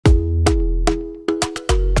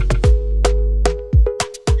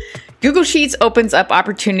Google Sheets opens up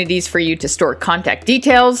opportunities for you to store contact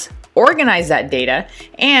details, organize that data,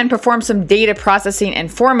 and perform some data processing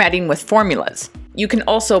and formatting with formulas. You can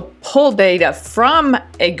also pull data from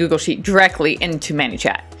a Google Sheet directly into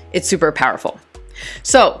Manychat. It's super powerful.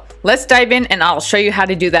 So let's dive in and I'll show you how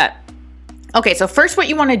to do that. Okay, so first what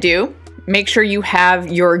you want to do, make sure you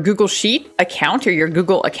have your Google Sheet account or your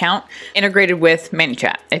Google account integrated with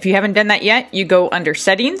Manychat. If you haven't done that yet, you go under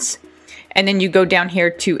Settings, and then you go down here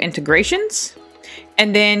to Integrations,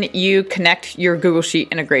 and then you connect your Google Sheet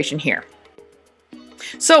integration here.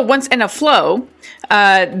 So once in a flow,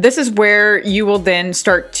 this is where you will then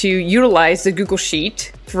start to utilize the Google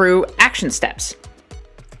Sheet through action steps.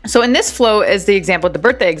 So in this flow, as the example, the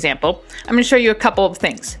birthday example, I'm going to show you a couple of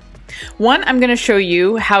things. One, I'm going to show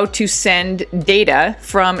you how to send data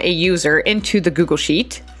from a user into the Google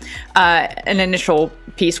Sheet, an initial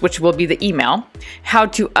piece, which will be the email, how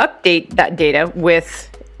to update that data with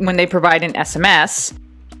when they provide an SMS,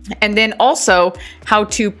 and then also how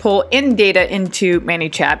to pull in data into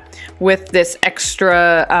Manychat with this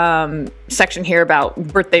extra section here about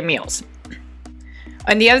birthday meals.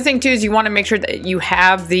 And the other thing too is you want to make sure that you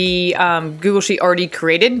have the Google Sheet already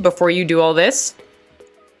created before you do all this.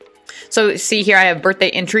 So see here, I have birthday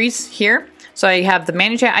entries here. So I have the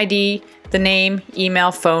Manychat ID, the name,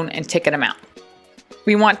 email, phone, and ticket amount.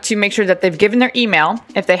 We want to make sure that they've given their email.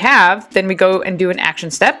 If they have, then we go and do an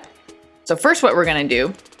action step. So first what we're going to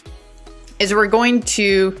do is we're going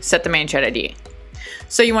to set the Manychat ID.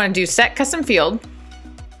 So you want to do set custom field.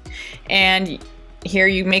 And here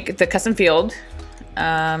you make the custom field.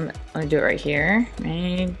 Let me do it right here.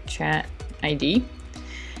 Manychat ID.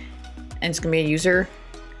 And it's going to be a user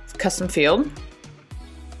custom field.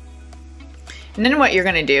 And then what you're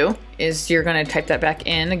going to do is you're going to type that back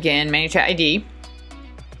in again, Manychat ID.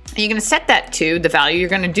 And you're going to set that to the value. You're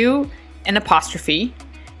going to do an apostrophe.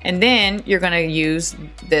 And then you're going to use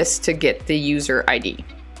this to get the user ID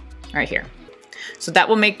right here. So that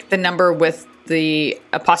will make the number with the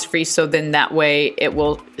apostrophe. So then that way it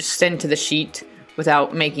will send to the sheet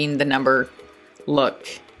without making the number look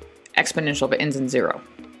exponential if it ends in 0.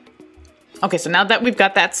 Okay, so now that we've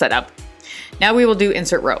got that set up, now we will do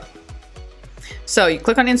insert row. So you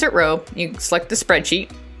click on insert row, you select the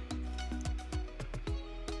spreadsheet,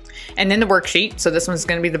 and then the worksheet. So this one's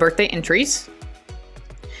going to be the birthday entries.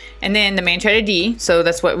 And then the Manychat ID, so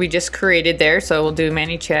that's what we just created there. So we'll do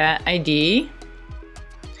Manychat ID.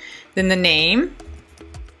 Then the name,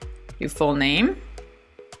 your full name.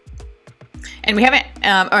 And we haven't,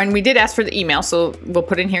 and we did ask for the email, so we'll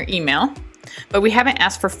put in here email. But we haven't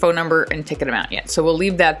asked for phone number and ticket amount yet, so we'll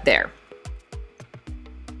leave that there.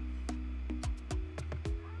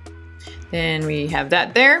 Then we have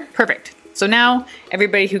that there. Perfect. So now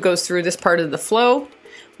everybody who goes through this part of the flow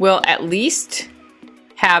will at least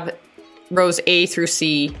have rows A through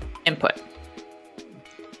C input.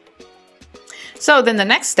 So then the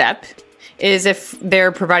next step is if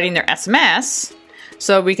they're providing their SMS,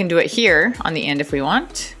 so we can do it here on the end if we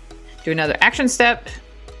want. Do another action step,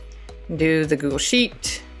 do the Google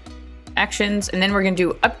Sheet actions, and then we're going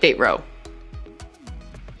to do update row.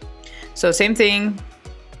 So same thing,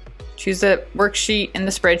 choose the worksheet and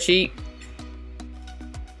the spreadsheet.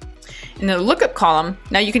 In the lookup column,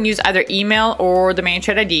 now you can use either email or the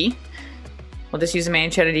Manychat ID. We'll just use the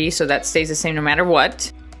Manychat ID so that stays the same no matter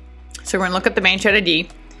what. So we're going to look up the Manychat ID,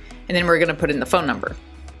 and then we're going to put in the phone number.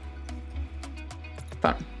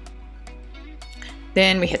 Phone.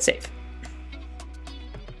 Then we hit save.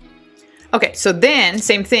 Okay, so then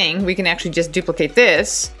same thing, we can actually just duplicate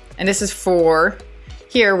this, and this is for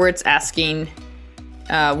here where it's asking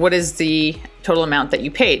what is the total amount that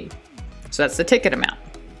you paid. So that's the ticket amount.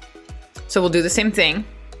 So we'll do the same thing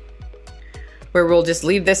where we'll just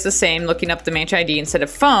leave this the same, looking up the Manychat ID instead of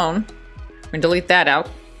phone. We're gonna delete that out.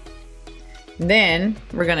 And then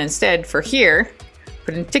we're gonna instead for here,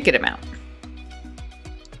 put in ticket amount.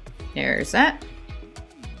 There's that.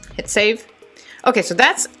 Hit save. Okay, so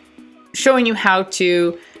that's showing you how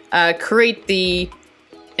to create the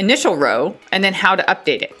initial row and then how to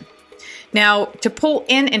update it. Now, to pull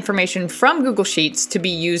in information from Google Sheets to be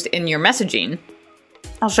used in your messaging,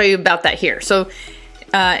 I'll show you about that here. So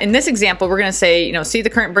in this example, we're gonna say, see the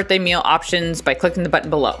current birthday meal options by clicking the button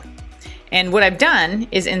below. And what I've done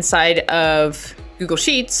is inside of Google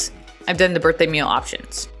Sheets, I've done the birthday meal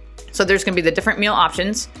options. So there's gonna be the different meal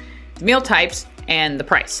options, the meal types, and the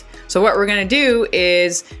price. So what we're gonna do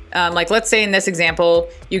is, like let's say in this example,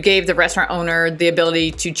 you gave the restaurant owner the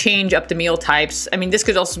ability to change up the meal types. I mean, this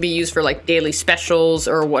could also be used for like daily specials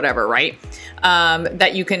or whatever, right?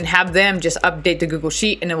 That you can have them just update the Google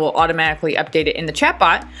Sheet and it will automatically update it in the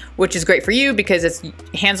chatbot, which is great for you because it's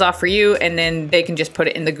hands off for you, and then they can just put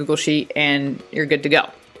it in the Google Sheet and you're good to go.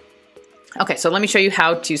 Okay, so let me show you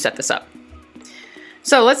how to set this up.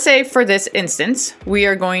 So let's say for this instance, we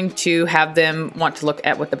are going to have them want to look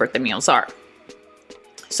at what the birthday meals are.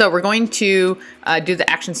 So we're going to do the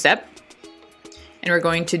action step, and we're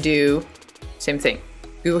going to do same thing,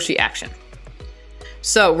 Google Sheet action.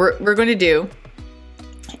 So we're going to do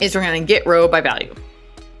is we're going to get row by value.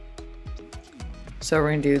 So we're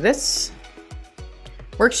going to do this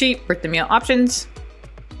worksheet, birthday meal options,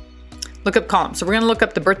 lookup column. So we're going to look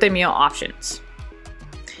up the birthday meal options.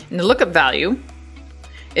 And the lookup value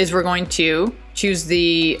is we're going to choose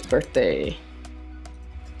the birthday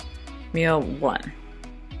meal 1.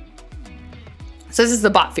 So this is the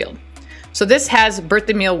bot field. So this has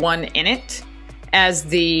birthday meal 1 in it as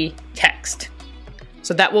the text.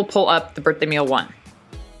 So that will pull up the birthday meal 1.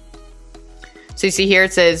 So you see here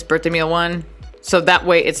it says birthday meal 1. So that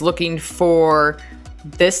way it's looking for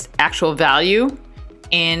this actual value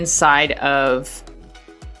inside of,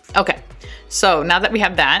 okay. So now that we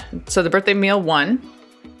have that, so the birthday meal 1,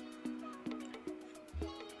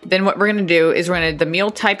 then what we're gonna do is we're gonna the meal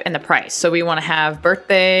type and the price. So we wanna have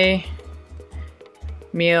birthday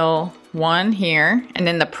meal 1 here, and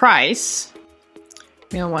then the price,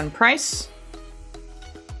 meal 1 price,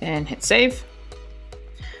 and hit save.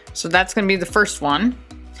 So that's gonna be the first one.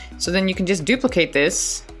 So then you can just duplicate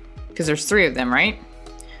this because there's 3 of them, right?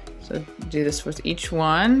 So do this with each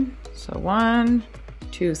one. So 1,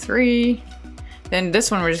 2, 3. Then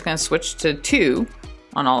this one we're just gonna switch to 2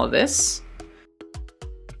 on all of this.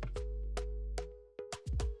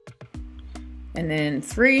 And then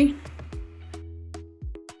 3.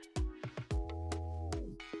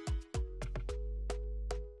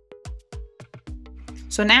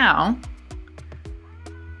 So now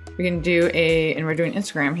we're gonna do and we're doing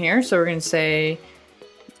Instagram here. So we're gonna say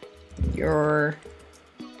your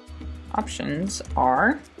options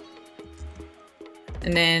are,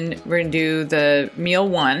 and then we're gonna do the meal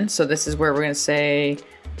 1. So this is where we're gonna say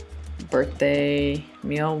birthday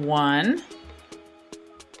meal 1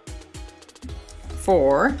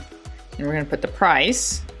 4, and we're gonna put the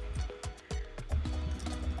price,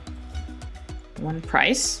 1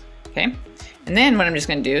 price, okay? And then what I'm just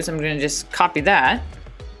gonna do is I'm gonna just copy that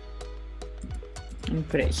and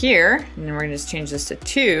put it here, and then we're gonna just change this to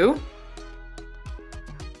 2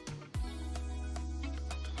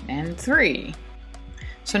 and 3.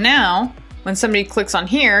 So now when somebody clicks on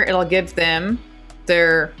here, it'll give them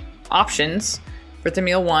their options for the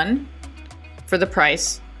meal 1 for the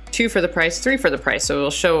price, 2 for the price, 3 for the price. So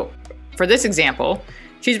it'll show, for this example,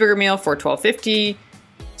 cheeseburger meal for $12.50,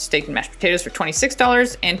 steak and mashed potatoes for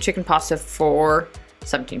 $26, and chicken pasta for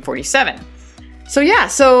 $17.47. So yeah,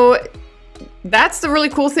 so that's the really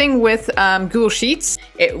cool thing with Google Sheets.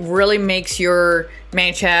 It really makes your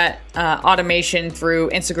Manychat automation through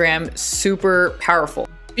Instagram super powerful.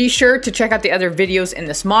 Be sure to check out the other videos in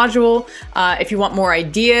this module. If you want more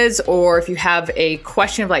ideas, or if you have a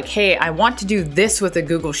question of like, hey, I want to do this with a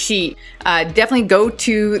Google Sheet, definitely go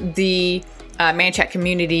to the Manychat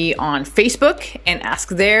community on Facebook and ask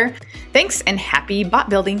there. Thanks, and happy bot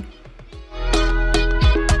building.